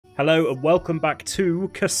Hello and welcome back to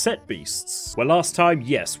Cassette Beasts, where last time,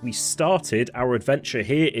 yes, we started our adventure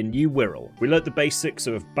here in New Wirral. We learnt the basics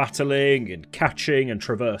of battling and catching and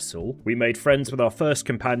traversal. We made friends with our first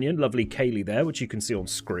companion, lovely Kaylee there, which you can see on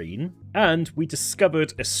screen. And we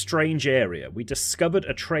discovered a strange area. We discovered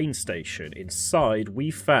a train station. Inside,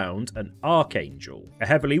 we found an Archangel. A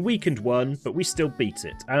heavily weakened one, but we still beat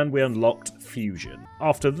it, and we unlocked Fusion.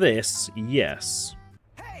 After this, yes.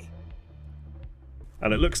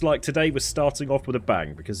 And it looks like today we're starting off with a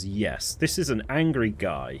bang, because yes, this is an angry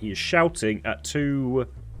guy. He is shouting at two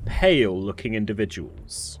pale-looking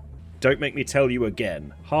individuals. Don't make me tell you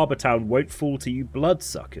again. Harbour Town won't fall to you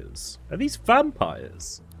bloodsuckers. Are these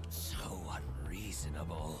vampires? So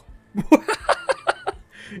unreasonable.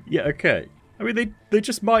 Yeah, okay. I mean, they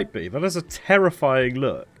just might be. That is a terrifying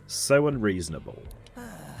look. So unreasonable.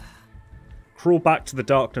 Crawl back to the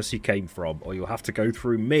darkness you came from, or you'll have to go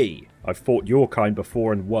through me. I've fought your kind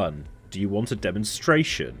before and won. Do you want a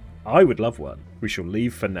demonstration? I would love one. We shall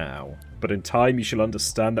leave for now, but in time you shall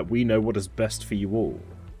understand that we know what is best for you all.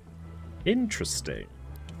 Interesting.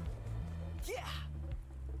 Yeah.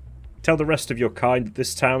 Tell the rest of your kind that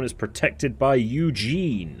this town is protected by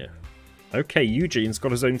Eugene. Okay, Eugene's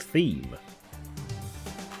got his own theme.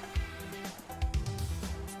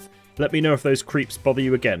 Let me know if those creeps bother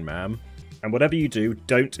you again, ma'am. And whatever you do,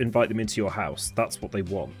 don't invite them into your house. That's what they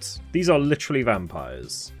want. These are literally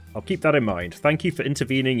vampires. I'll keep that in mind. Thank you for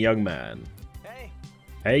intervening, young man. Hey.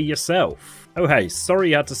 Hey, yourself. Oh, hey, sorry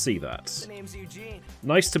you had to see that. The name's Eugene.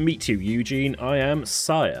 Nice to meet you, Eugene. I am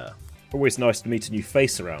Sire. Always nice to meet a new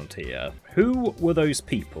face around here. Who were those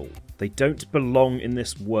people? They don't belong in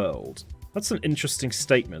this world. That's an interesting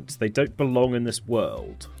statement. They don't belong in this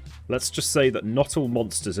world. Let's just say that not all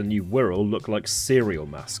monsters in New Wirral look like cereal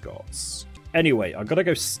mascots. Anyway, I've got to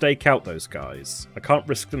go stake out those guys. I can't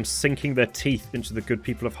risk them sinking their teeth into the good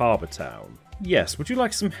people of Harbour Town. Yes, would you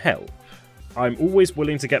like some help? I'm always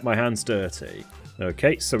willing to get my hands dirty.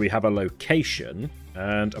 Okay, so we have a location,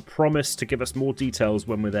 and a promise to give us more details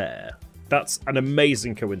when we're there. That's an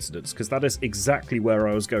amazing coincidence, because that is exactly where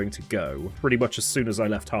I was going to go, pretty much as soon as I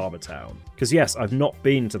left Harbour Town. Because yes, I've not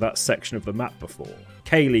been to that section of the map before.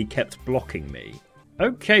 Kaylee kept blocking me.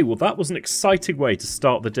 Okay, well that was an exciting way to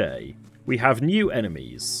start the day. We have new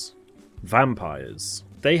enemies. Vampires.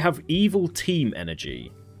 They have evil team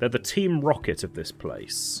energy. They're the Team Rocket of this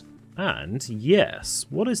place. And, yes,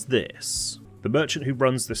 what is this? The merchant who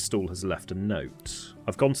runs this stall has left a note.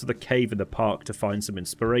 I've gone to the cave in the park to find some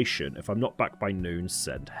inspiration. If I'm not back by noon,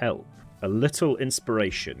 send help. A little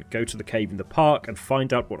inspiration. Go to the cave in the park and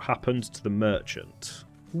find out what happened to the merchant.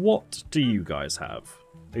 What do you guys have?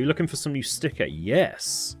 Are you looking for some new sticker?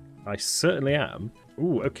 Yes, I certainly am.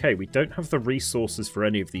 Ooh, okay, we don't have the resources for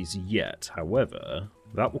any of these yet, however,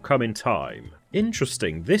 that will come in time.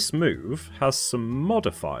 Interesting, this move has some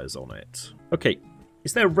modifiers on it. Okay,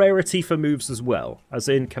 is there rarity for moves as well? As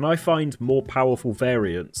in, can I find more powerful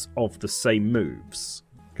variants of the same moves?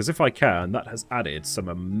 Because if I can, that has added some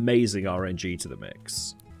amazing RNG to the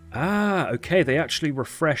mix. Ah, okay, they actually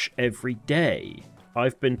refresh every day.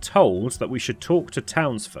 I've been told that we should talk to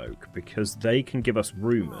townsfolk because they can give us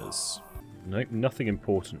rumours. Nope, nothing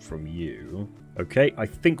important from you. Okay, I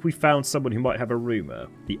think we found someone who might have a rumour.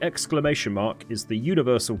 The exclamation mark is the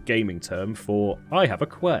universal gaming term for I have a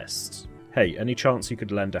quest. Hey, any chance you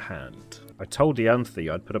could lend a hand? I told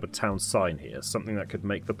Ianthe I'd put up a town sign here, something that could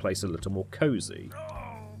make the place a little more cosy.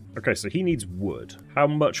 Okay, so he needs wood. How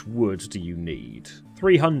much wood do you need?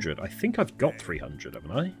 300. I think I've got 300,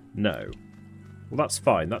 haven't I? No. Well, that's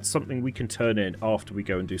fine. That's something we can turn in after we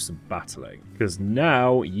go and do some battling. Because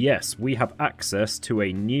now, yes, we have access to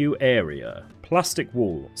a new area. Plastic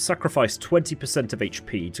wall. Sacrifice 20% of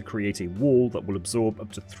HP to create a wall that will absorb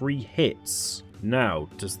up to 3 hits. Now,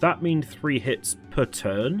 does that mean 3 hits per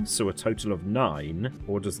turn, so a total of 9?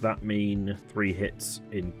 Or does that mean 3 hits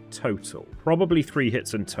in total? Probably 3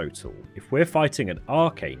 hits in total. If we're fighting an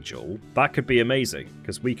Archangel, that could be amazing,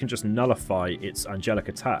 because we can just nullify its angelic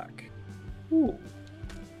attack. Ooh.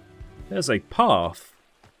 There's a path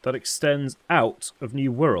that extends out of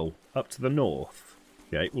New Wirral, up to the north.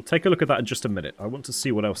 Okay, we'll take a look at that in just a minute. I want to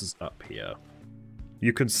see what else is up here.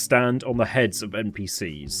 You can stand on the heads of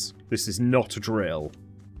NPCs. This is not a drill.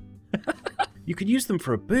 You can use them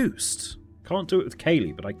for a boost. Can't do it with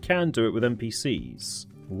Kaylee, but I can do it with NPCs.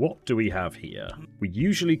 What do we have here? We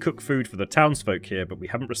usually cook food for the townsfolk here, but we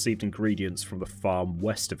haven't received ingredients from the farm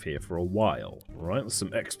west of here for a while. Alright, there's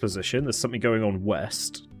some exposition. There's something going on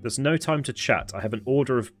west. There's no time to chat. I have an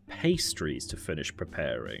order of pastries to finish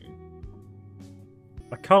preparing.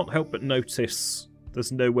 I can't help but notice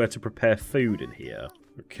there's nowhere to prepare food in here.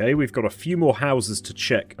 Okay, we've got a few more houses to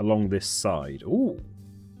check along this side. Ooh.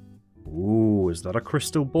 Ooh, is that a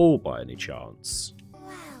crystal ball by any chance?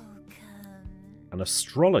 Welcome. An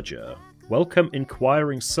astrologer. Welcome,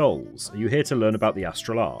 inquiring souls. Are you here to learn about the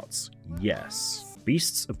astral arts? Yes.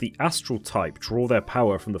 Beasts of the astral type draw their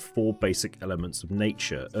power from the 4 basic elements of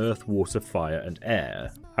nature: earth, water, fire, and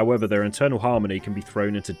air. However, their internal harmony can be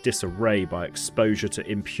thrown into disarray by exposure to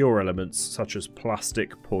impure elements such as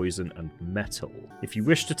plastic, poison, and metal. If you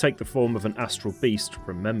wish to take the form of an astral beast,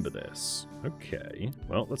 remember this. Okay,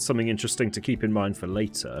 well, that's something interesting to keep in mind for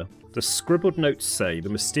later. The scribbled notes say the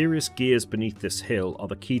mysterious gears beneath this hill are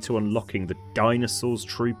the key to unlocking the dinosaur's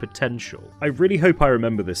true potential. I really hope I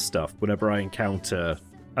remember this stuff whenever I encounter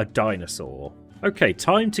a dinosaur. Okay,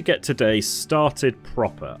 time to get today started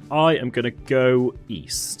proper. I am going to go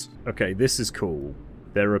east. Okay, this is cool.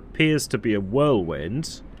 There appears to be a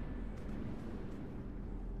whirlwind.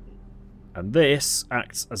 And this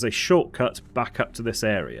acts as a shortcut back up to this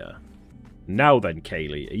area. Now then,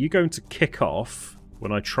 Kaylee, are you going to kick off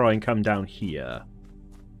when I try and come down here?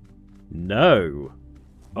 No.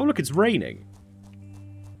 Oh, look, it's raining.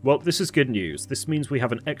 Well, this is good news. This means we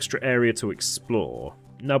have an extra area to explore.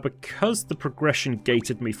 Now, because the progression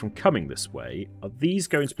gated me from coming this way, are these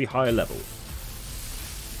going to be higher level?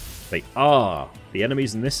 They are. The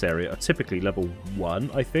enemies in this area are typically level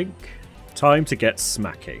 1, I think. Time to get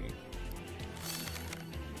smacking.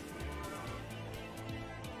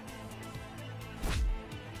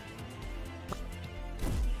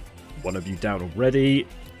 One of you down already,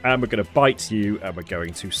 and we're going to bite you, and we're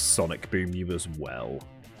going to sonic boom you as well.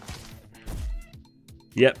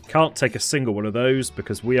 Yep, can't take a single one of those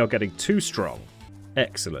because we are getting too strong.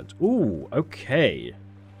 Excellent. Ooh, okay.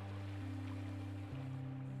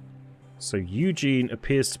 So Eugene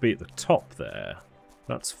appears to be at the top there.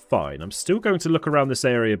 That's fine. I'm still going to look around this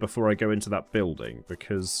area before I go into that building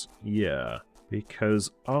because, yeah,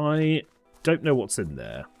 because I don't know what's in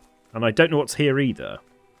there. And I don't know what's here either.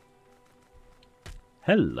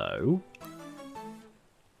 Hello.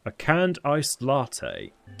 A canned iced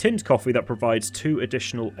latte. Tinned coffee that provides 2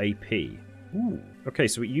 additional AP. Ooh. Okay,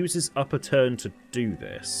 so it uses up a turn to do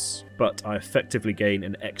this, but I effectively gain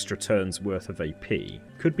an extra turn's worth of AP.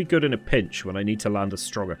 Could be good in a pinch when I need to land a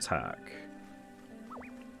strong attack.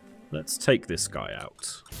 Let's take this guy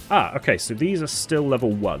out. Ah, okay, so these are still level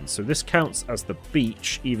 1, so this counts as the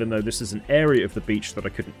beach, even though this is an area of the beach that I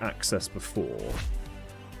couldn't access before.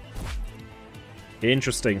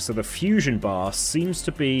 Interesting, so the fusion bar seems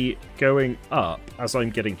to be going up as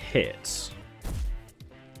I'm getting hit.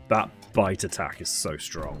 That bite attack is so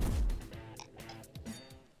strong.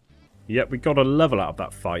 Yep, we got a level out of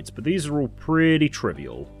that fight, but these are all pretty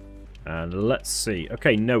trivial. And let's see.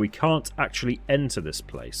 Okay, no, we can't actually enter this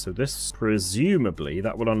place, so this, presumably,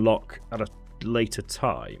 that will unlock at a later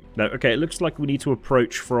time. No, okay, it looks like we need to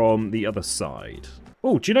approach from the other side.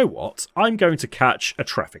 Oh, do you know what? I'm going to catch a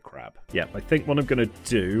traffic crab. Yeah, I think what I'm going to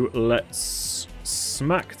do, let's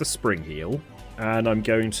smack the spring heel, and I'm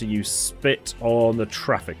going to use spit on the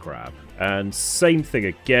traffic crab. And same thing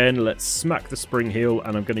again, let's smack the spring heel,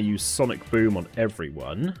 and I'm going to use sonic boom on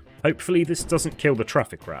everyone. Hopefully this doesn't kill the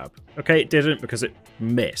traffic crab. Okay, it didn't because it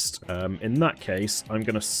missed. In that case, I'm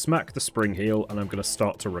going to smack the spring heel, and I'm going to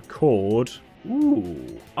start to record.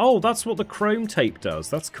 Ooh. Oh, that's what the chrome tape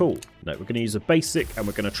does. That's cool. No, we're going to use a basic and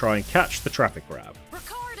we're going to try and catch the traffic grab.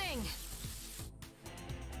 Recording.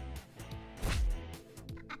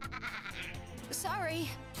 Sorry.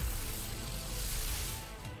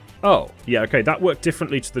 Oh, yeah, okay, that worked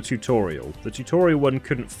differently to the tutorial. The tutorial one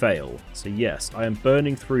couldn't fail. So yes, I am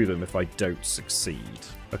burning through them if I don't succeed.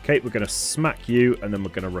 Okay, we're going to smack you and then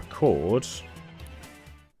we're going to record.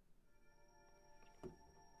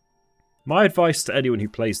 My advice to anyone who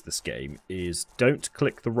plays this game is don't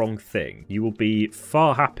click the wrong thing. You will be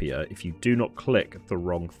far happier if you do not click the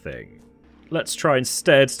wrong thing. Let's try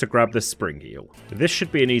instead to grab this spring heel. This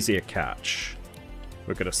should be an easier catch.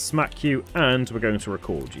 We're going to smack you and we're going to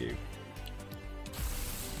record you.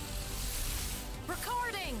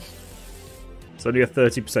 Recording. It's only a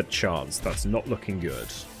 30% chance. That's not looking good.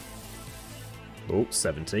 Oh,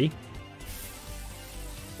 70.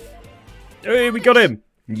 Hey, we got him!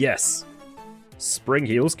 Yes! Spring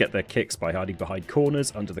heels get their kicks by hiding behind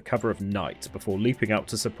corners under the cover of night before leaping out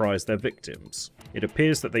to surprise their victims. It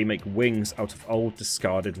appears that they make wings out of old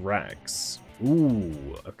discarded rags.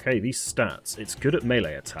 Ooh, okay, these stats. It's good at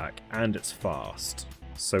melee attack and it's fast.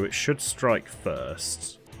 So it should strike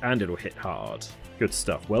first and it'll hit hard. Good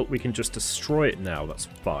stuff. Well, we can just destroy it now. That's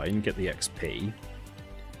fine. Get the XP.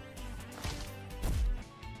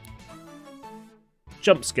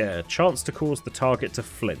 Jump scare. Chance to cause the target to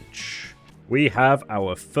flinch. We have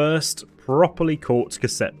our first properly caught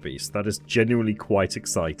Cassette Beast. That is genuinely quite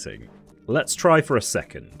exciting. Let's try for a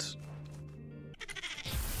second.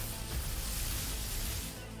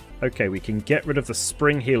 Okay, we can get rid of the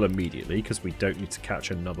spring heal immediately because we don't need to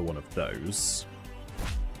catch another one of those.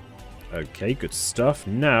 Okay, good stuff.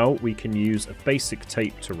 Now we can use a basic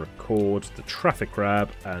tape to record the traffic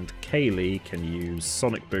grab, and Kaylee can use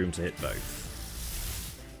Sonic Boom to hit both.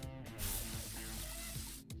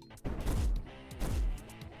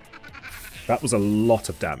 That was a lot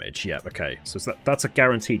of damage. Yeah, okay. So that's a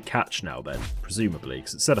guaranteed catch now then, presumably,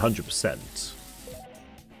 because it said 100%.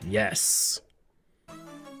 Yes!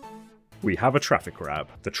 We have a traffic grab.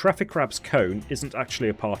 The traffic grab's cone isn't actually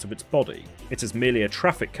a part of its body. It is merely a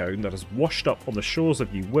traffic cone that has washed up on the shores of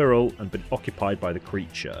Wirral and been occupied by the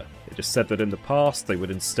creature. It is said that in the past they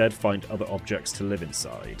would instead find other objects to live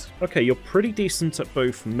inside. Okay, you're pretty decent at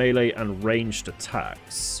both melee and ranged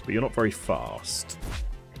attacks, but you're not very fast.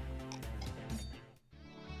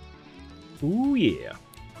 Ooh yeah.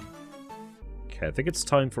 Okay, I think it's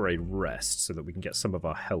time for a rest so that we can get some of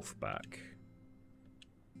our health back.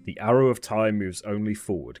 The arrow of time moves only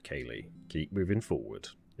forward, Kaylee. Keep moving forward.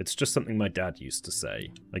 It's just something my dad used to say.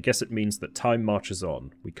 I guess it means that time marches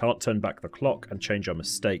on. We can't turn back the clock and change our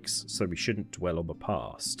mistakes, so we shouldn't dwell on the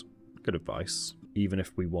past. Good advice. Even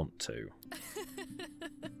if we want to.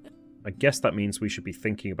 I guess that means we should be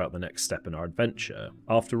thinking about the next step in our adventure.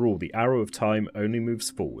 After all, the arrow of time only moves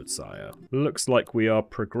forward, sire. Looks like we are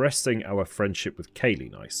progressing our friendship with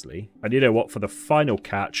Kaylee nicely. And you know what, for the final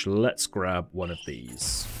catch, let's grab one of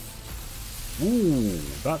these. Ooh,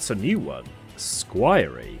 that's a new one.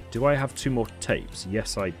 Squiry. Do I have 2 more tapes?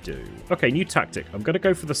 Yes, I do. Okay, new tactic. I'm going to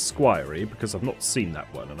go for the Squiry because I've not seen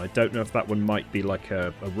that one, and I don't know if that one might be like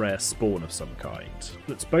a rare spawn of some kind.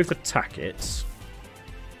 Let's both attack it.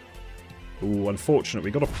 Ooh, unfortunate, we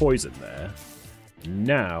got a poison there.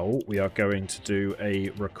 Now we are going to do a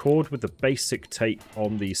record with the basic tape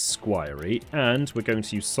on the Squiry, and we're going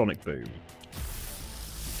to use Sonic Boom.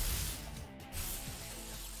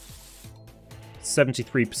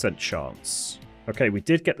 73% chance. Okay, we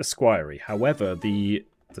did get the Squiry, however, the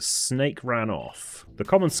snake ran off. The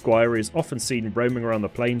common Squiry is often seen roaming around the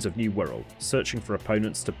plains of Wirral, searching for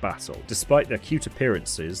opponents to battle. Despite their cute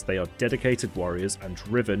appearances, they are dedicated warriors and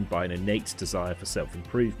driven by an innate desire for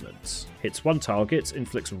self-improvement. Hits one target,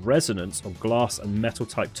 inflicts resonance on glass and metal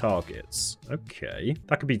type targets. Okay,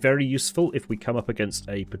 that could be very useful if we come up against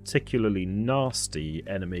a particularly nasty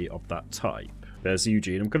enemy of that type. There's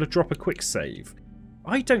Eugene. I'm going to drop a quick save.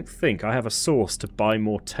 I don't think I have a source to buy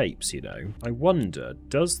more tapes, you know. I wonder,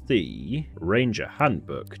 does the Ranger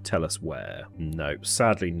Handbook tell us where? No,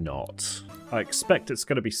 sadly not. I expect it's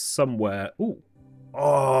going to be somewhere... Ooh.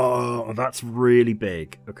 Oh, that's really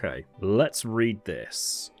big. Okay, let's read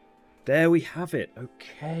this. There we have it.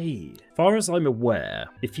 Okay. As far as I'm aware,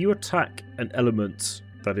 if you attack an element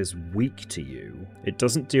that is weak to you, it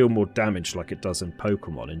doesn't deal more damage like it does in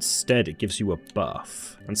Pokemon. Instead, it gives you a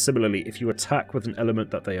buff. And similarly, if you attack with an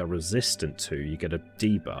element that they are resistant to, you get a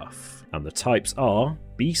debuff. And the types are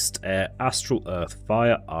Beast, Air, Astral Earth,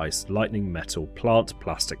 Fire, Ice, Lightning, Metal, Plant,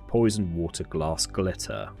 Plastic, Poison, Water, Glass,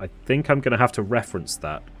 Glitter. I think I'm going to have to reference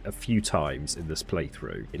that a few times in this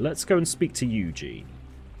playthrough. Let's go and speak to Eugene.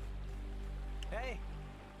 Hey.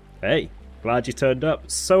 Hey. Glad you turned up.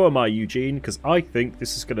 So am I, Eugene, because I think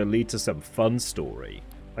this is going to lead to some fun story.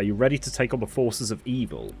 Are you ready to take on the forces of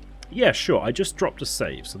evil? Yeah, sure. I just dropped a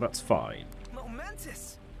save, so that's fine.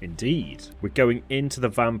 Momentous. Indeed. We're going into the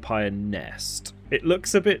vampire nest. It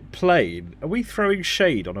looks a bit plain. Are we throwing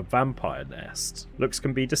shade on a vampire nest? Looks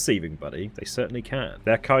can be deceiving, buddy. They certainly can.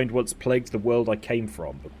 Their kind once plagued the world I came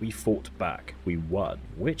from, but we fought back. We won.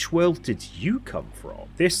 Which world did you come from?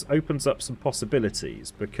 This opens up some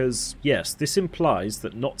possibilities, because, yes, this implies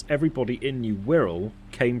that not everybody in Wirral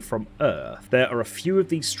came from Earth. There are a few of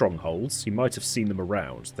these strongholds. You might have seen them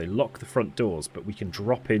around. They lock the front doors, but we can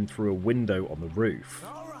drop in through a window on the roof.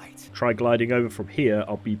 Try gliding over from here,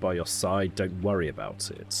 I'll be by your side, don't worry about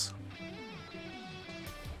it.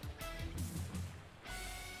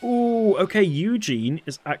 Ooh, okay, Eugene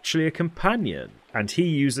is actually a companion, and he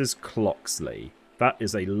uses Cloxley. That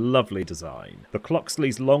is a lovely design. The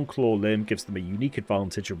Cloxley's long claw limb gives them a unique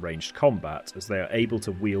advantage in ranged combat, as they are able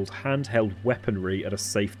to wield handheld weaponry at a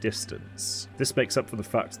safe distance. This makes up for the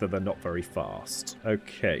fact that they're not very fast.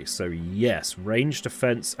 Okay, so yes, ranged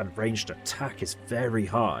defense and ranged attack is very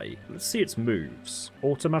high. Let's see its moves.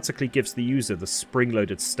 Automatically gives the user the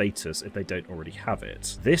spring-loaded status if they don't already have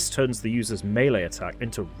it. This turns the user's melee attack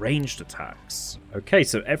into ranged attacks. Okay,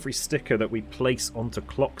 so every sticker that we place onto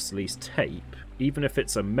Cloxley's tape, even if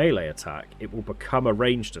it's a melee attack, it will become a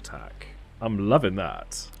ranged attack. I'm loving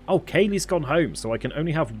that. Oh, Kaylee's gone home, so I can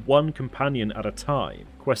only have one companion at a time.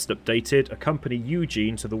 Quest updated. Accompany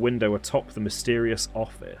Eugene to the window atop the mysterious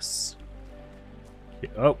office.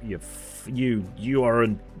 Oh, you are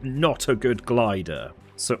not a good glider.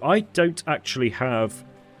 So I don't actually have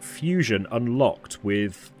fusion unlocked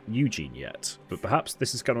with Eugene yet, but perhaps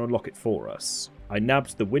this is going to unlock it for us. I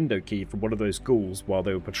nabbed the window key from one of those ghouls while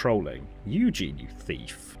they were patrolling. Eugene, you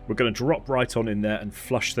thief. We're going to drop right on in there and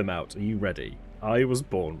flush them out. Are you ready? I was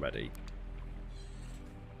born ready.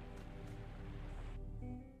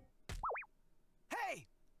 Hey!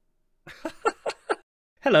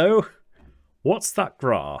 Hello. What's that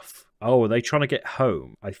graph? Oh, are they trying to get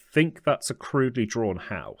home? I think that's a crudely drawn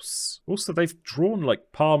house. Also, they've drawn,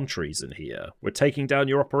 like, palm trees in here. We're taking down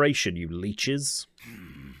your operation, you leeches.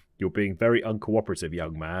 You're being very uncooperative,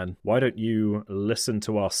 young man. Why don't you listen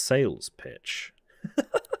to our sales pitch?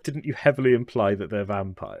 Didn't you heavily imply that they're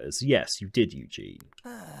vampires? Yes, you did, Eugene.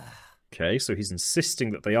 Okay, so he's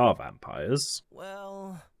insisting that they are vampires.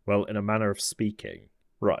 Well, in a manner of speaking.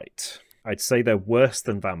 Right. I'd say they're worse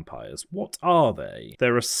than vampires. What are they?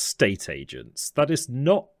 They're estate agents. That is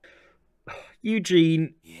not...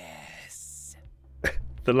 Eugene... yes.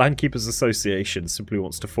 The Landkeepers Association simply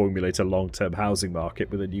wants to formulate a long-term housing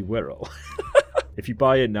market with a new Wirral. If you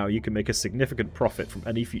buy in now, you can make a significant profit from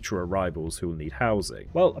any future arrivals who will need housing.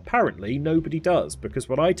 Well, apparently nobody does, because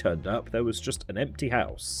when I turned up, there was just an empty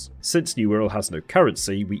house. Since New Wirral has no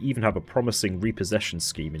currency, we even have a promising repossession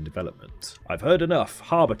scheme in development. I've heard enough.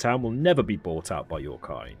 Harbour Town will never be bought out by your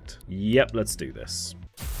kind. Yep, let's do this.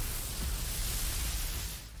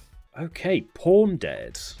 Okay, Pawn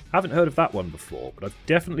Dead. Haven't heard of that one before, but I've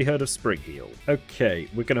definitely heard of Springheel. Okay,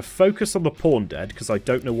 we're going to focus on the Pawn Dead because I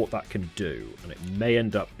don't know what that can do, and it may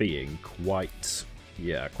end up being quite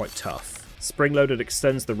tough. Spring Loaded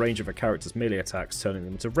extends the range of a character's melee attacks, turning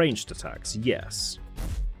them into ranged attacks, yes.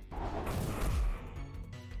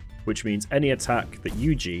 Which means any attack that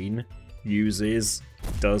Eugene uses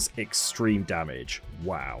does extreme damage.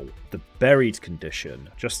 Wow. The buried condition.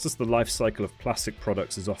 Just as the life cycle of plastic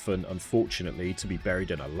products is often, unfortunately, to be buried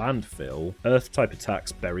in a landfill, Earth-type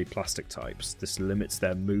attacks bury plastic types. This limits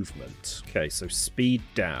their movement. Okay, so speed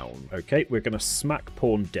down. Okay, we're going to smack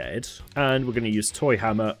Pawn Dead, and we're going to use Toy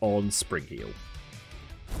Hammer on Springheel.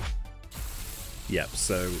 Yep,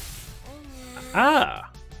 so... Ah!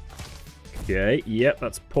 Okay, yep,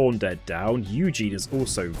 that's Pawn Dead down. Eugene is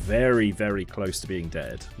also very, very close to being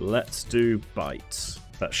dead. Let's do Bite.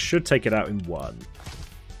 That should take it out in one.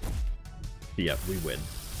 Yep, we win.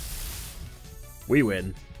 We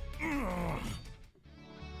win.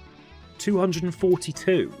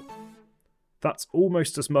 242. That's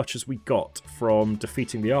almost as much as we got from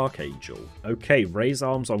defeating the Archangel. Okay, raise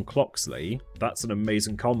arms on Cloxley. That's an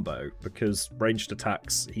amazing combo, because ranged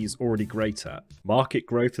attacks he's already great at. Market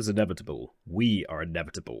growth is inevitable. We are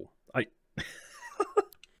inevitable.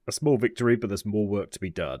 A small victory, but there's more work to be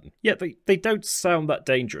done. Yeah, they don't sound that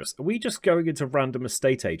dangerous. Are we just going into random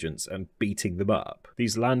estate agents and beating them up?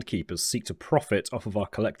 These landkeepers seek to profit off of our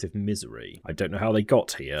collective misery. I don't know how they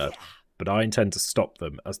got here, but I intend to stop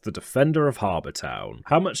them as the defender of Harbour Town.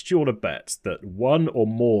 How much do you want to bet that one or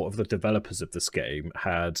more of the developers of this game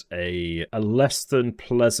had a less than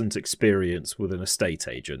pleasant experience with an estate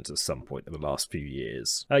agent at some point in the last few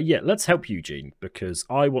years? Yeah, let's help Eugene, because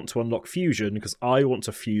I want to unlock fusion, because I want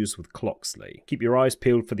to fuse with Cloxley. Keep your eyes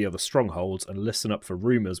peeled for the other strongholds and listen up for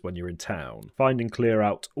rumours when you're in town. Find and clear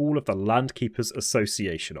out all of the Landkeepers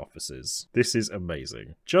Association offices. This is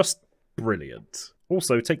amazing. Just brilliant.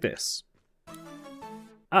 Also, take this.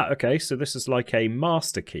 Ah, okay, so this is like a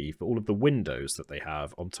master key for all of the windows that they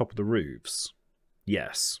have on top of the roofs.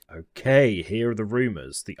 Yes. Okay, here are the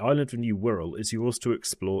rumours. The island of New Wirral is yours to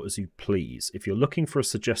explore as you please. If you're looking for a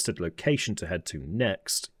suggested location to head to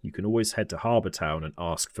next, you can always head to Harbour Town and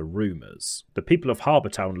ask for rumours. The people of Harbour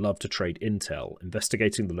Town love to trade intel.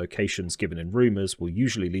 Investigating the locations given in rumours will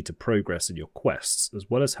usually lead to progress in your quests, as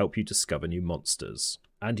well as help you discover new monsters.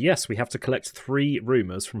 And yes, we have to collect 3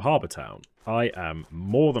 rumours from Harbour Town. I am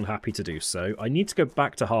more than happy to do so. I need to go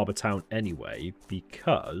back to Harbour Town anyway,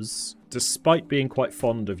 because despite being quite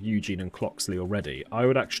fond of Eugene and Cloxley already, I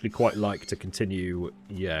would actually quite like to continue,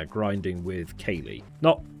 grinding with Kaylee.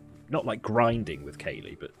 Not like grinding with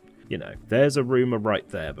Kaylee, but, you know, there's a rumour right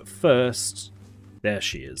there. But first, there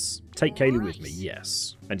she is. Take Kaylee with me,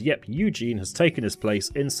 yes. And yep, Eugene has taken his place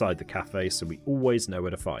inside the cafe, so we always know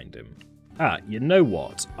where to find him. Ah, you know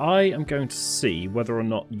what? I am going to see whether or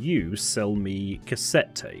not you sell me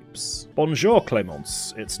cassette tapes. Bonjour,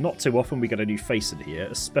 Clémence. It's not too often we get a new face in here,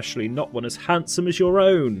 especially not one as handsome as your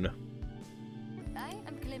own. I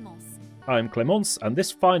am Clémence. I'm Clemence, and this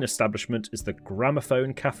fine establishment is the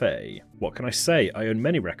Gramophone Cafe. What can I say? I own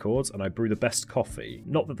many records, and I brew the best coffee.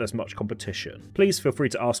 Not that there's much competition. Please feel free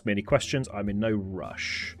to ask me any questions, I'm in no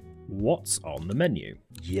rush. What's on the menu?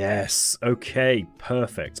 Yes, okay,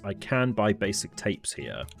 perfect. I can buy basic tapes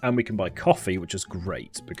here. And we can buy coffee, which is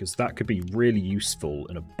great, because that could be really useful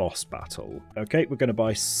in a boss battle. Okay, we're going to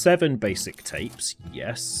buy 7 basic tapes,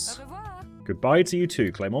 yes. Au revoir. Goodbye to you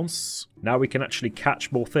too, Clemence. Now we can actually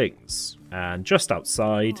catch more things. And just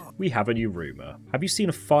outside, we have a new rumour. Have you seen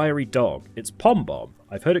a fiery dog? It's Pom Bomb.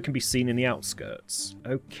 I've heard it can be seen in the outskirts.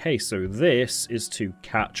 Okay, so this is to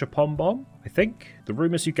catch a Pom Bomb, I think. The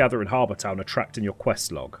rumours you gather in Harbour Town are tracked in your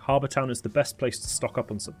quest log. Harbour Town is the best place to stock up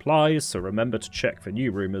on supplies, so remember to check for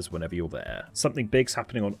new rumours whenever you're there. Something big's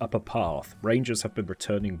happening on Upper Path. Rangers have been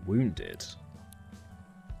returning wounded.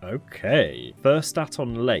 Okay. First at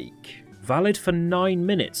on Lake. Valid for 9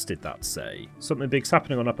 minutes, did that say? Something big's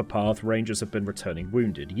happening on Upper Path, Rangers have been returning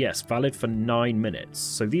wounded. Yes, valid for 9 minutes.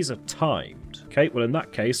 So these are timed. Okay, well in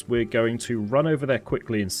that case, we're going to run over there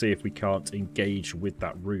quickly and see if we can't engage with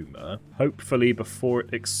that rumour. Hopefully before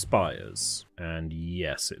it expires. And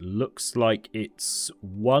yes, it looks like it's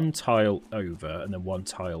 1 tile over and then 1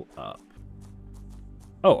 tile up.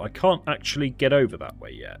 Oh, I can't actually get over that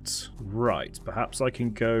way yet. Right, perhaps I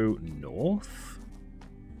can go north?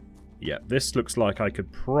 Yeah, this looks like I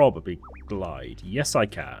could probably glide. Yes, I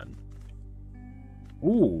can.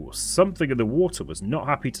 Ooh, something in the water was not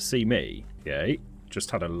happy to see me. Okay, just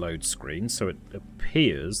had a load screen, so it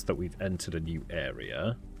appears that we've entered a new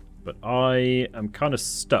area. But I am kind of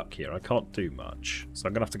stuck here. I can't do much, so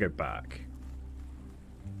I'm going to have to go back.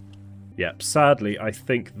 Yep, sadly, I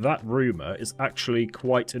think that rumour is actually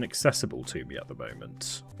quite inaccessible to me at the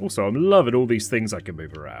moment. Also, I'm loving all these things I can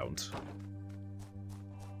move around.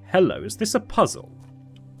 Hello, is this a puzzle?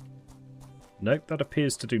 Nope, that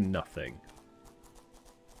appears to do nothing.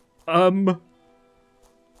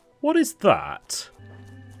 What is that?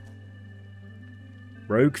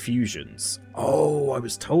 Rogue fusions. Oh, I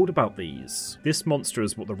was told about these. This monster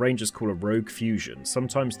is what the Rangers call a rogue fusion.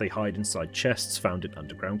 Sometimes they hide inside chests found in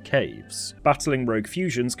underground caves. Battling rogue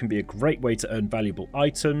fusions can be a great way to earn valuable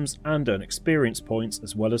items and earn experience points,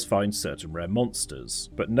 as well as find certain rare monsters.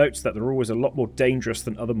 But note that they're always a lot more dangerous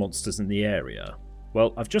than other monsters in the area.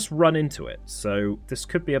 Well, I've just run into it, so this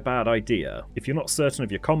could be a bad idea. If you're not certain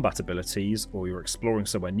of your combat abilities, or you're exploring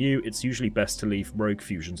somewhere new, it's usually best to leave rogue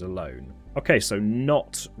fusions alone. Okay, so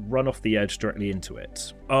not run off the edge directly into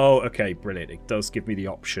it. Oh, okay, brilliant. It does give me the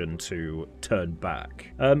option to turn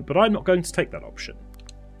back. But I'm not going to take that option.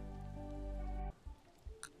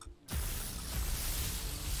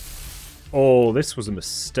 Oh, this was a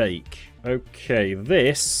mistake. Okay,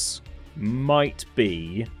 this might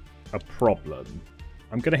be a problem.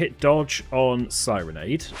 I'm going to hit dodge on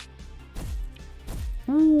Sirenade.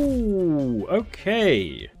 Ooh,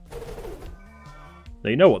 okay. Now,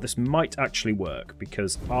 you know what? This might actually work,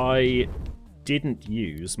 because I didn't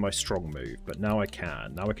use my strong move, but now I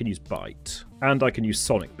can. Now I can use Bite. And I can use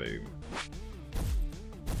Sonic Boom.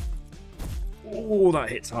 Oh, that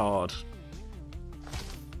hits hard.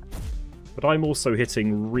 But I'm also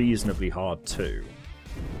hitting reasonably hard too.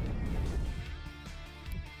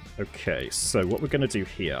 Okay, so what we're going to do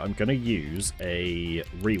here, I'm going to use a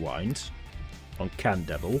rewind on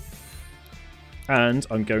Candevil. And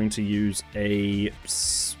I'm going to use a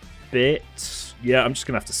spit. Yeah, I'm just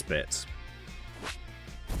going to have to spit.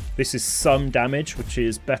 This is some damage, which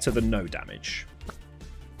is better than no damage.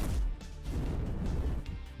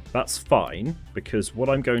 That's fine, because what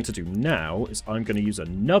I'm going to do now is I'm going to use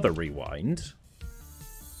another rewind.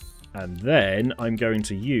 And then I'm going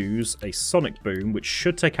to use a Sonic Boom, which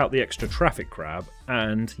should take out the extra Traffic Crab,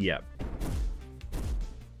 and yeah.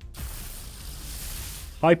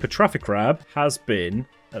 Hyper Traffic Crab has been,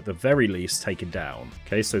 at the very least, taken down.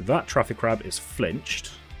 Okay, so that Traffic Crab is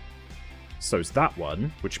flinched. So's that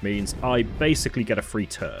one, which means I basically get a free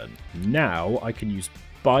turn. Now I can use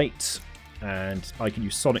Bite, and I can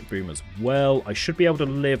use Sonic Boom as well. I should be able to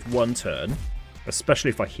live 1 turn, especially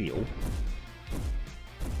if I heal.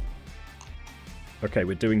 Okay,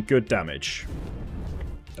 we're doing good damage.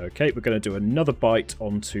 Okay, we're going to do another Bite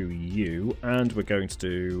onto you, and we're going to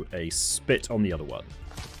do a Spit on the other one.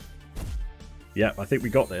 Yeah, I think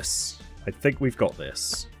we got this. I think we've got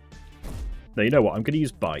this. Now, you know what? I'm going to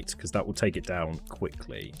use Bite, because that will take it down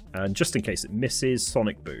quickly. And just in case it misses,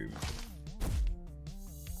 Sonic Boom.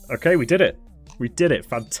 Okay, we did it. We did it.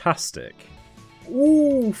 Fantastic.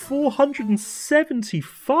 Ooh,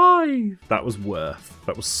 475! That was worth.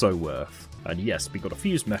 That was so worth. And yes, we got a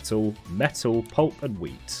fused metal, pulp, and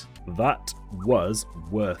wheat. That was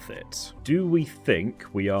worth it. Do we think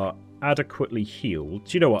we are adequately healed.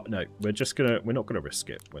 Do you know what? No, we're not gonna risk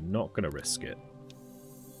it. We're not gonna risk it.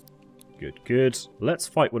 Good, good. Let's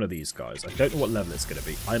fight one of these guys. I don't know what level it's gonna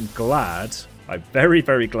be. I'm very,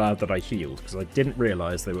 very glad that I healed, because I didn't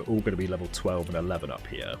realise they were all going to be level 12 and 11 up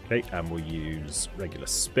here. Okay, and we'll use regular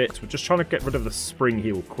spit. We're just trying to get rid of the spring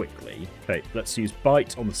heal quickly. Okay, let's use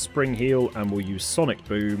bite on the spring heal, and we'll use sonic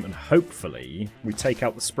boom, and hopefully we take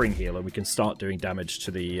out the spring heal and we can start doing damage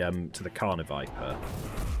to the Carniviper.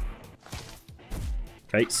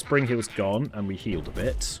 Okay, spring heal's gone, and we healed a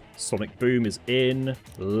bit. Sonic boom is in.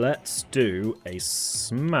 Let's do a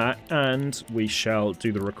smack, and we shall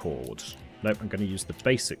do the record. Nope, I'm going to use the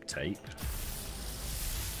basic tape.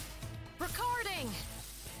 Recording.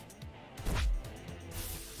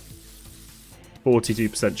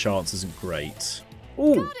 42% chance isn't great.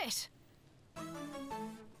 Ooh! Got it.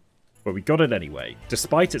 But we got it anyway.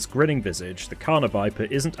 Despite its grinning visage, the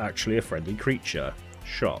Carniviper isn't actually a friendly creature.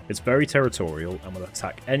 Sure, it's very territorial and will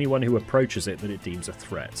attack anyone who approaches it that it deems a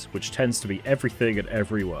threat, which tends to be everything and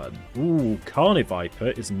everyone. Ooh,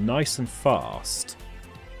 Carniviper is nice and fast.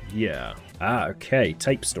 Yeah. Ah, okay,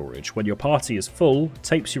 tape storage. When your party is full,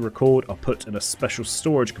 tapes you record are put in a special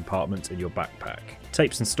storage compartment in your backpack.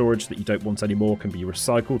 Tapes in storage that you don't want anymore can be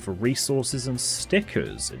recycled for resources and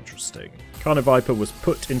stickers. Interesting. Carniviper was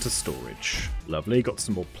put into storage. Lovely, got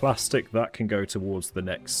some more plastic. That can go towards the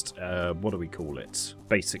next, what do we call it?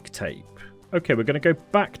 Basic tape. Okay, we're going to go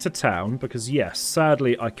back to town because, yes,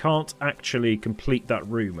 sadly, I can't actually complete that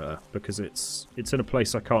rumour because it's in a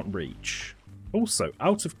place I can't reach. Also,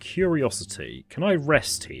 out of curiosity, can I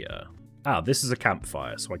rest here? Ah, this is a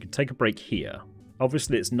campfire, so I can take a break here.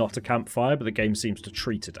 Obviously, it's not a campfire, but the game seems to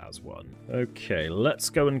treat it as one. Okay, let's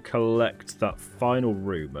go and collect that final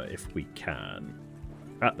rumour if we can.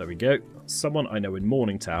 Ah, there we go. Someone I know in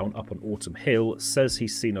Morningtown, up on Autumn Hill, says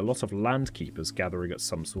he's seen a lot of landkeepers gathering at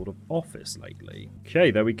some sort of office lately. Okay,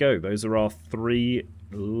 there we go. Those are our 3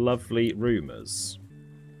 lovely rumours.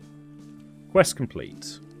 Quest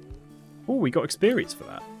complete. Oh, we got experience for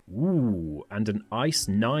that. Ooh, and an Ice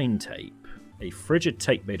 9 tape. A frigid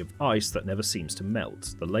tape made of ice that never seems to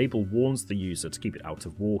melt. The label warns the user to keep it out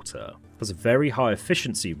of water. Has a very high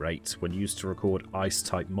efficiency rate when used to record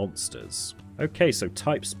ice-type monsters. Okay, so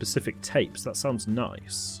type-specific tapes. That sounds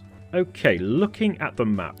nice. Okay, looking at the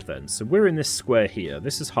map then. So we're in this square here.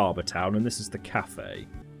 This is Harbour Town, and this is the cafe.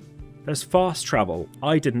 There's fast travel.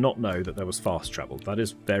 I did not know that there was fast travel. That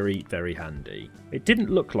is very, very handy. It didn't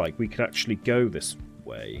look like we could actually go this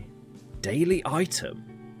way. Daily item.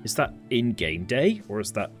 Is that in-game day, or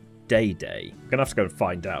is that day? I'm going to have to go and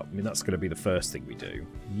find out. I mean, that's going to be the first thing we do.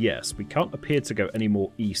 Yes, we can't appear to go any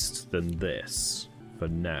more east than this for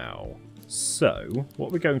now. So,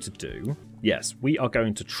 what we're going to do... Yes, we are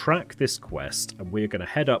going to track this quest, and we're going to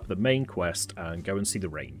head up the main quest and go and see the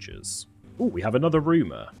rangers. Oh, we have another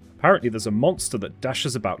rumour. Apparently there's a monster that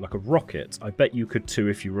dashes about like a rocket. I bet you could too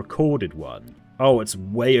if you recorded one. Oh, it's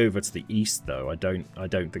way over to the east though. I don't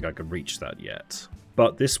think I can reach that yet.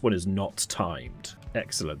 But this one is not timed.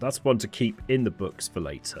 Excellent. That's one to keep in the books for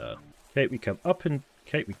later. Okay, we come up and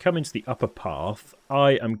we come into the upper path.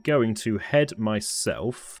 I am going to head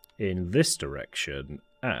myself in this direction,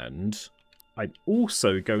 and I'm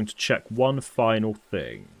also going to check one final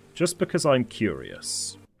thing, just because I'm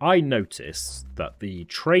curious. I noticed that the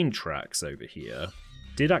train tracks over here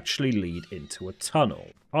did actually lead into a tunnel.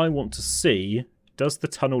 I want to see, does the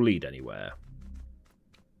tunnel lead anywhere?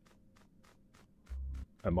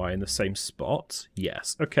 Am I in the same spot?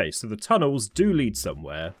 Yes. Okay, so the tunnels do lead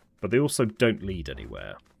somewhere, but they also don't lead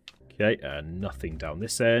anywhere. Okay, and nothing down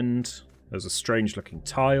this end. There's a strange looking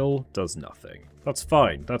tile, does nothing. That's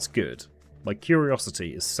fine, that's good. My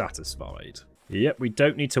curiosity is satisfied. Yep, we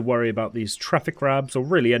don't need to worry about these traffic grabs or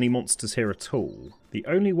really any monsters here at all. The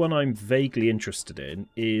only one I'm vaguely interested in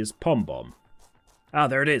is Pom Bomb. Ah,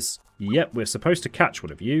 there it is. Yep, we're supposed to catch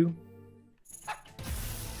one of you.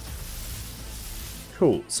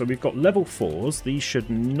 Cool, so we've got level 4s. These should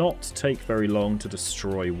not take very long to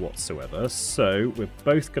destroy whatsoever. So we're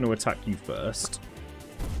both going to attack you first.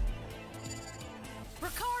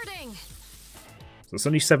 Recording. So it's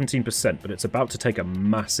only 17%, but it's about to take a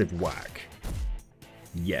massive whack.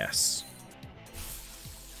 Yes.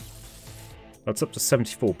 That's up to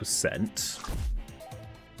 74%.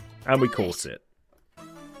 And we caught it.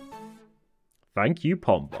 Thank you,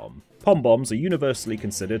 Pom Bomb. Pom Bombs are universally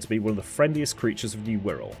considered to be one of the friendliest creatures of New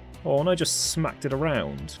Wirral. Oh, and I just smacked it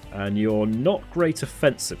around. And you're not great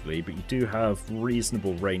offensively, but you do have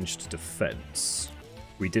reasonable ranged defense.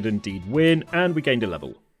 We did indeed win, and we gained a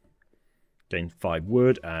level. Gained 5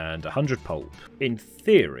 wood and 100 pulp. In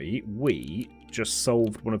theory, we just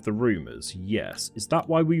solved one of the rumours. Yes. Is that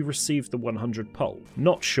why we received the 100 pole?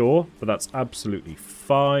 Not sure, but that's absolutely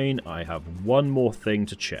fine. I have one more thing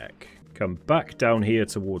to check. Come back down here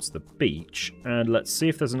towards the beach, and let's see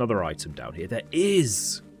if there's another item down here. There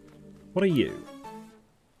is! What are you?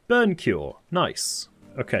 Burn cure. Nice.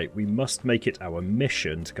 Okay, we must make it our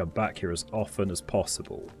mission to come back here as often as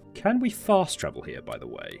possible. Can we fast travel here, by the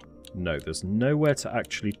way? No, there's nowhere to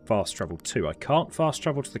actually fast travel to. I can't fast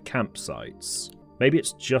travel to the campsites. Maybe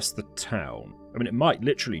it's just the town. I mean, it might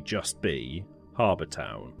literally just be Harbour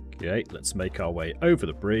Town. Okay, let's make our way over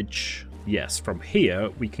the bridge. Yes, from here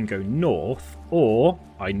we can go north, or,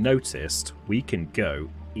 I noticed, we can go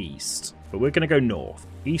east. But we're going to go north.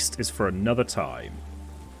 East is for another time.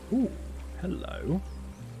 Ooh, hello.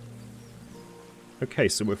 Okay,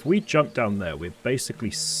 so if we jump down there, we're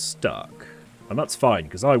basically stuck. And that's fine,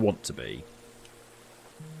 because I want to be.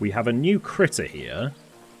 We have a new critter here.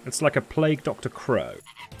 It's like a Plague Dr. Crow.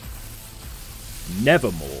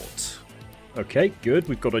 Nevermort. Okay, good.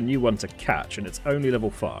 We've got a new one to catch, and it's only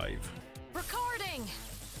level 5. Recording.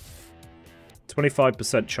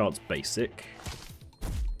 25% chance basic.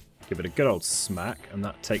 Give it a good old smack, and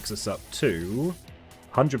that takes us up to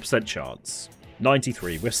 100% chance.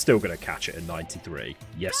 93. We're still going to catch it in 93.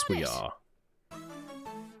 Yes, we are.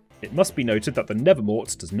 It must be noted that the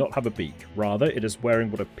Nevermort does not have a beak. Rather, it is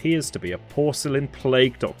wearing what appears to be a porcelain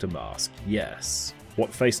Plague Doctor mask. Yes.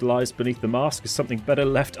 What face lies beneath the mask is something better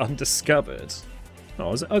left undiscovered.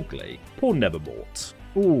 Oh, is it ugly? Poor Nevermort.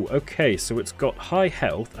 Ooh, okay, so it's got high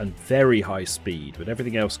health and very high speed, but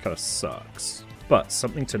everything else kind of sucks. But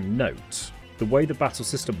something to note. The way the battle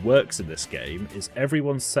system works in this game is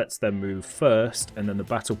everyone sets their move first, and then the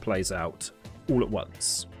battle plays out all at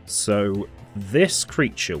once. So this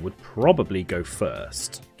creature would probably go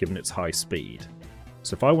first, given its high speed.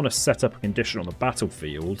 So if I want to set up a condition on the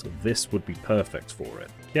battlefield, this would be perfect for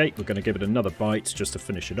it. Okay, we're going to give it another bite just to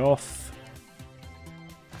finish it off.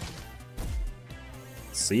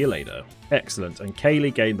 See you later. Excellent, and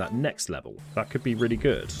Kaylee gained that next level. That could be really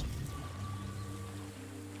good.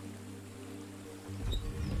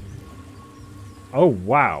 Oh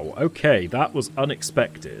wow, okay, that was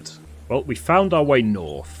unexpected. Well, we found our way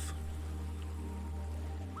north.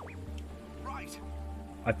 Right.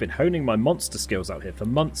 I've been honing my monster skills out here for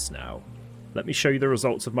months now. Let me show you the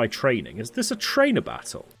results of my training. Is this a trainer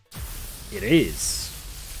battle? It is.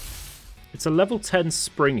 It's a level 10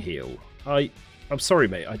 spring heal. I'm sorry,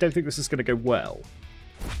 mate, I don't think this is going to go well.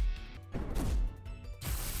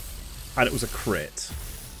 And it was a crit.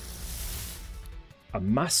 A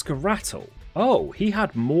Masquerattle. Oh, he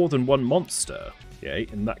had more than one monster. Okay,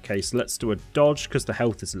 in that case, let's do a dodge because the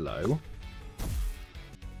health is low.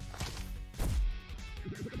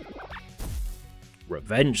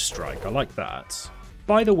 Revenge Strike, I like that.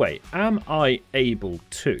 By the way, am I able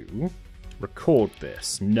to record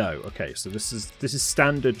this? No. Okay, so this is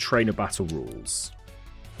standard trainer battle rules.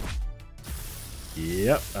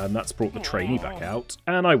 Yep, and that's brought the trainee back out,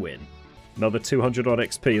 and I win. Another 200 odd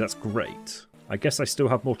XP, that's great. I guess I still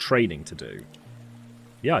have more training to do.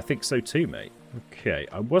 Yeah, I think so too, mate. Okay,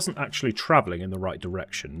 I wasn't actually travelling in the right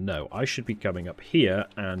direction. No, I should be coming up here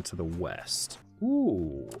and to the west.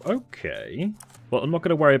 Ooh, okay. Well, I'm not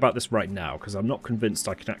going to worry about this right now, because I'm not convinced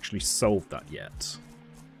I can actually solve that yet.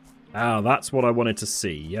 Ah, that's what I wanted to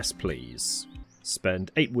see. Yes, please.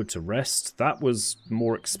 Spend 8 wood to rest. That was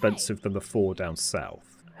more expensive than the 4 down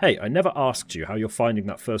south. Hey, I never asked you how you're finding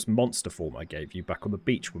that first monster form I gave you back on the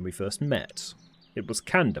beach when we first met. It was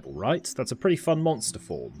Candevil, right? That's a pretty fun monster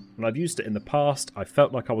form. When I've used it in the past, I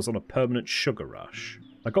felt like I was on a permanent sugar rush.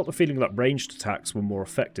 I got the feeling that ranged attacks were more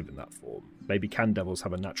effective in that form. Maybe Candevils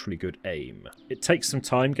have a naturally good aim. It takes some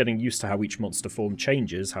time getting used to how each monster form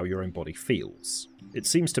changes how your own body feels. It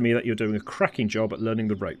seems to me that you're doing a cracking job at learning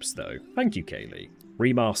the ropes, though. Thank you, Kaylee.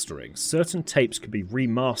 Remastering. Certain tapes can be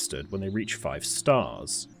remastered when they reach 5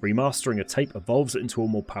 stars. Remastering a tape evolves it into a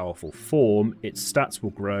more powerful form, its stats will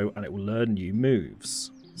grow, and it will learn new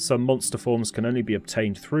moves. Some monster forms can only be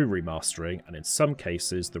obtained through remastering, and in some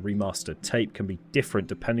cases the remastered tape can be different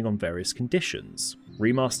depending on various conditions.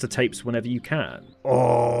 Remaster tapes whenever you can.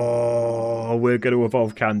 Oh, we're going to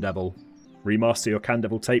evolve Candevil. Remaster your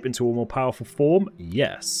Candevil tape into a more powerful form?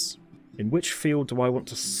 Yes. In which field do I want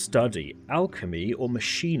to study? Alchemy or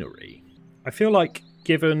machinery? I feel like,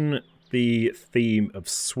 given the theme of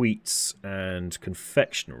sweets and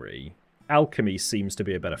confectionery, alchemy seems to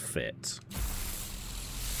be a better fit.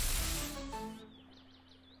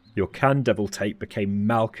 Your Candevil tape became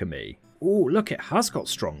Malchemy. Ooh, look, it has got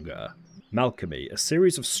stronger. Malchemy, a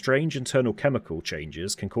series of strange internal chemical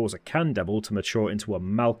changes can cause a Candevil to mature into a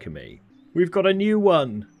Malchemy. We've got a new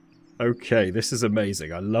one! Okay, this is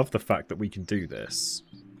amazing. I love the fact that we can do this.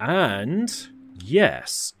 And,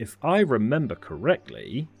 yes, if I remember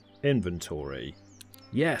correctly, inventory.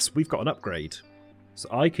 Yes, we've got an upgrade. So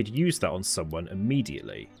I could use that on someone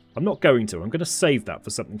immediately. I'm not going to. I'm going to save that for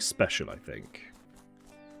something special, I think.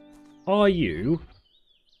 Are you...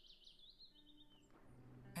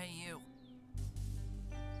 Hey, you.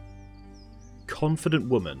 Confident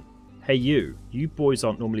woman. Hey you boys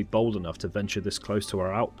aren't normally bold enough to venture this close to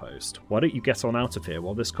our outpost. Why don't you get on out of here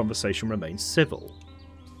while this conversation remains civil?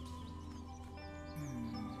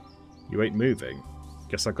 You ain't moving.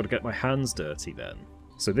 Guess I've got to get my hands dirty then.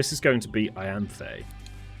 So this is going to be Ianthe.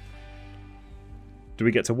 Do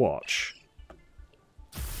we get to watch?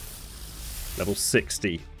 Level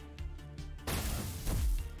 60.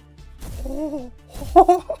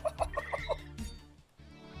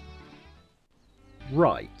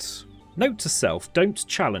 Right. Note to self, don't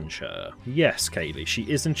challenge her. Yes, Kaylee, she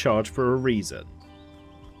is in charge for a reason.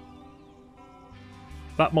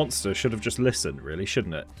 That monster should have just listened, really,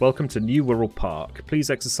 shouldn't it? Welcome to New Wirral Park. Please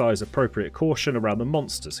exercise appropriate caution around the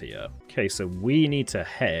monsters here. Okay, so we need to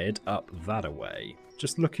head up that way.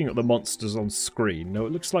 Just looking at the monsters on screen. Now,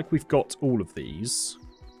 it looks like we've got all of these,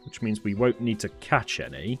 which means we won't need to catch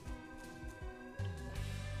any.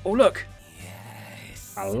 Oh, look!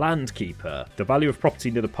 A landkeeper. The value of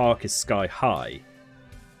property near the park is sky high.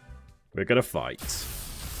 We're going to fight.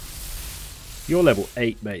 You're level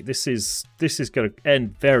 8, mate. This is going to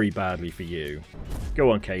end very badly for you.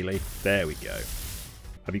 Go on, Kaylee. There we go.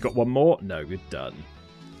 Have you got one more? No, we're done.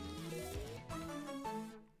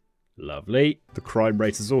 Lovely. The crime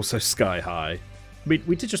rate is also sky high. I mean,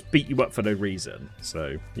 we did just beat you up for no reason.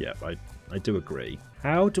 So, yeah, I do agree.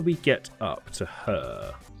 How do we get up to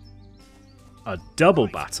her? A double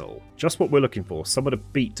battle. Just what we're looking for. Someone to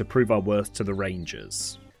beat to prove our worth to the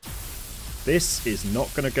Rangers. This is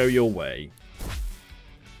not going to go your way.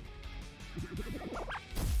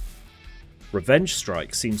 Revenge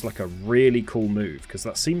Strike seems like a really cool move, because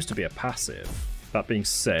that seems to be a passive. That being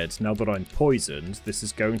said, now that I'm poisoned, this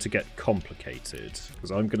is going to get complicated,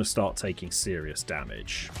 because I'm going to start taking serious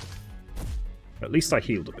damage. At least I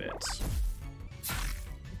healed a bit.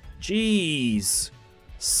 Jeez!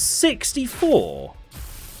 64?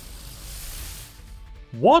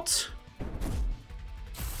 What?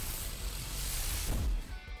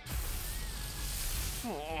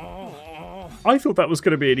 I thought that was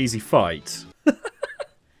going to be an easy fight.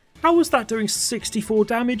 How was that doing 64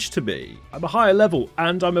 damage to me? I'm a higher level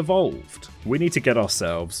and I'm evolved. We need to get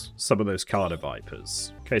ourselves some of those Carno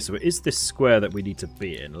Vipers. Okay, so it is this square that we need to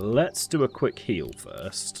be in. Let's do a quick heal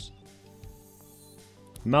first.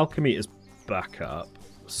 Malcolmy is back up.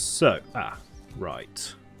 So,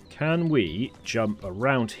 right. Can we jump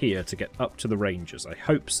around here to get up to the Rangers? I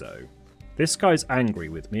hope so. This guy's angry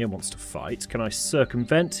with me and wants to fight. Can I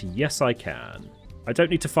circumvent? Yes, I can. I don't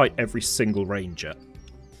need to fight every single Ranger.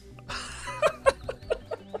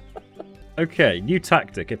 Okay, new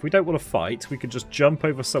tactic. If we don't want to fight, we can just jump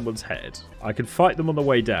over someone's head. I can fight them on the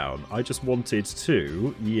way down. I just wanted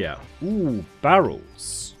to... yeah. Ooh,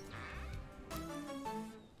 barrels.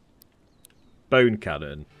 Bone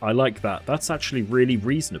cannon. I like that. That's actually really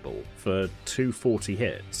reasonable for 240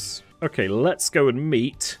 hits. Okay, let's go and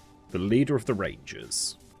meet the leader of the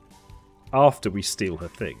Rangers. After we steal her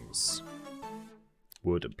things.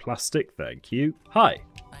 Wood and plastic, thank you. Hi.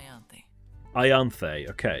 Ianthe,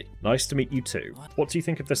 okay. Nice to meet you too. What do you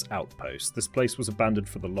think of this outpost? This place was abandoned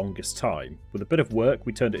for the longest time. With a bit of work,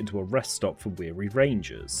 we turned it into a rest stop for weary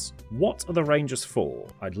Rangers. What are the Rangers for?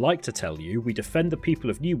 I'd like to tell you, we defend the people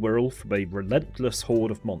of New Wirral from a relentless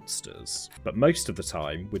horde of monsters. But most of the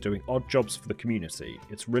time, we're doing odd jobs for the community.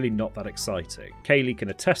 It's really not that exciting. Kaylee can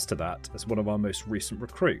attest to that as one of our most recent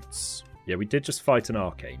recruits. Yeah, we did just fight an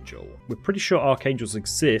Archangel. We're pretty sure Archangels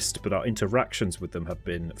exist, but our interactions with them have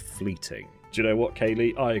been fleeting. Do you know what,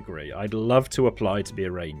 Kaylee? I agree. I'd love to apply to be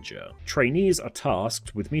a ranger. Trainees are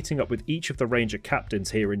tasked with meeting up with each of the ranger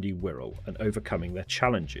captains here in New Wirral and overcoming their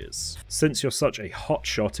challenges. Since you're such a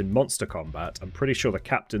hotshot in monster combat, I'm pretty sure the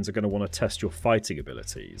captains are going to want to test your fighting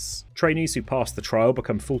abilities. Trainees who pass the trial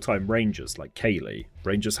become full-time rangers like Kaylee.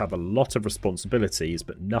 Rangers have a lot of responsibilities,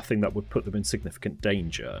 but nothing that would put them in significant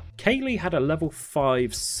danger. Kaylee had a level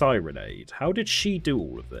 5 Sirenade. How did she do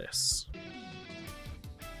all of this?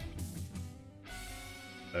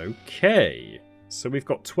 Okay, so we've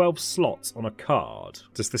got 12 slots on a card.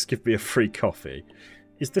 Does this give me a free coffee?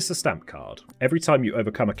 Is this a stamp card? Every time you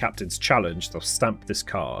overcome a captain's challenge, they'll stamp this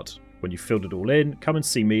card. When you've filled it all in, come and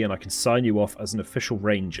see me and I can sign you off as an official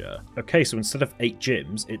ranger. Okay, so instead of 8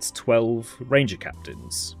 gyms, it's 12 ranger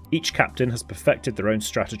captains. Each captain has perfected their own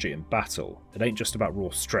strategy in battle. It ain't just about raw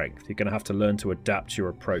strength, you're going to have to learn to adapt your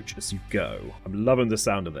approach as you go. I'm loving the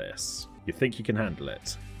sound of this. You think you can handle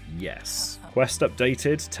it? Yes. Quest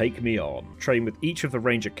updated, take me on. Train with each of the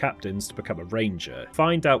ranger captains to become a ranger.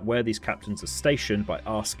 Find out where these captains are stationed by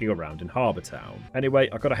asking around in Harbour Town. Anyway,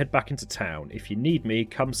 I gotta head back into town. If you need me,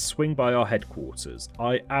 come swing by our headquarters.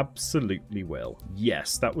 I absolutely will.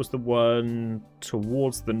 Yes, that was the one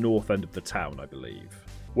towards the north end of the town, I believe.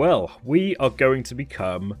 Well, we are going to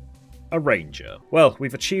become a ranger. Well,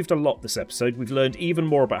 we've achieved a lot this episode. We've learned even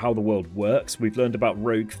more about how the world works. We've learned about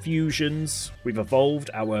rogue fusions. We've evolved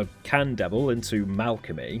our Candevil into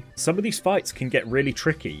Malcolmy. Some of these fights can get really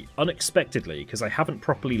tricky, unexpectedly, because I haven't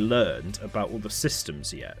properly learned about all the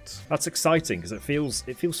systems yet. That's exciting, because it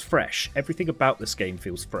feels fresh. Everything about this game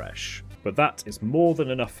feels fresh. But that is more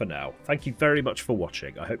than enough for now. Thank you very much for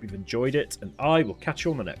watching. I hope you've enjoyed it, and I will catch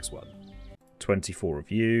you on the next one. 24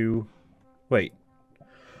 of you. Wait.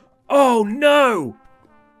 Oh no!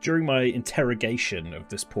 During my interrogation of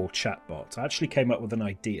this poor chatbot, I actually came up with an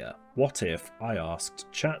idea. What if I asked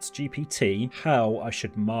ChatGPT how I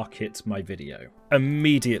should market my video?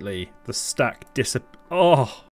 Immediately, the stack disappeared. Oh!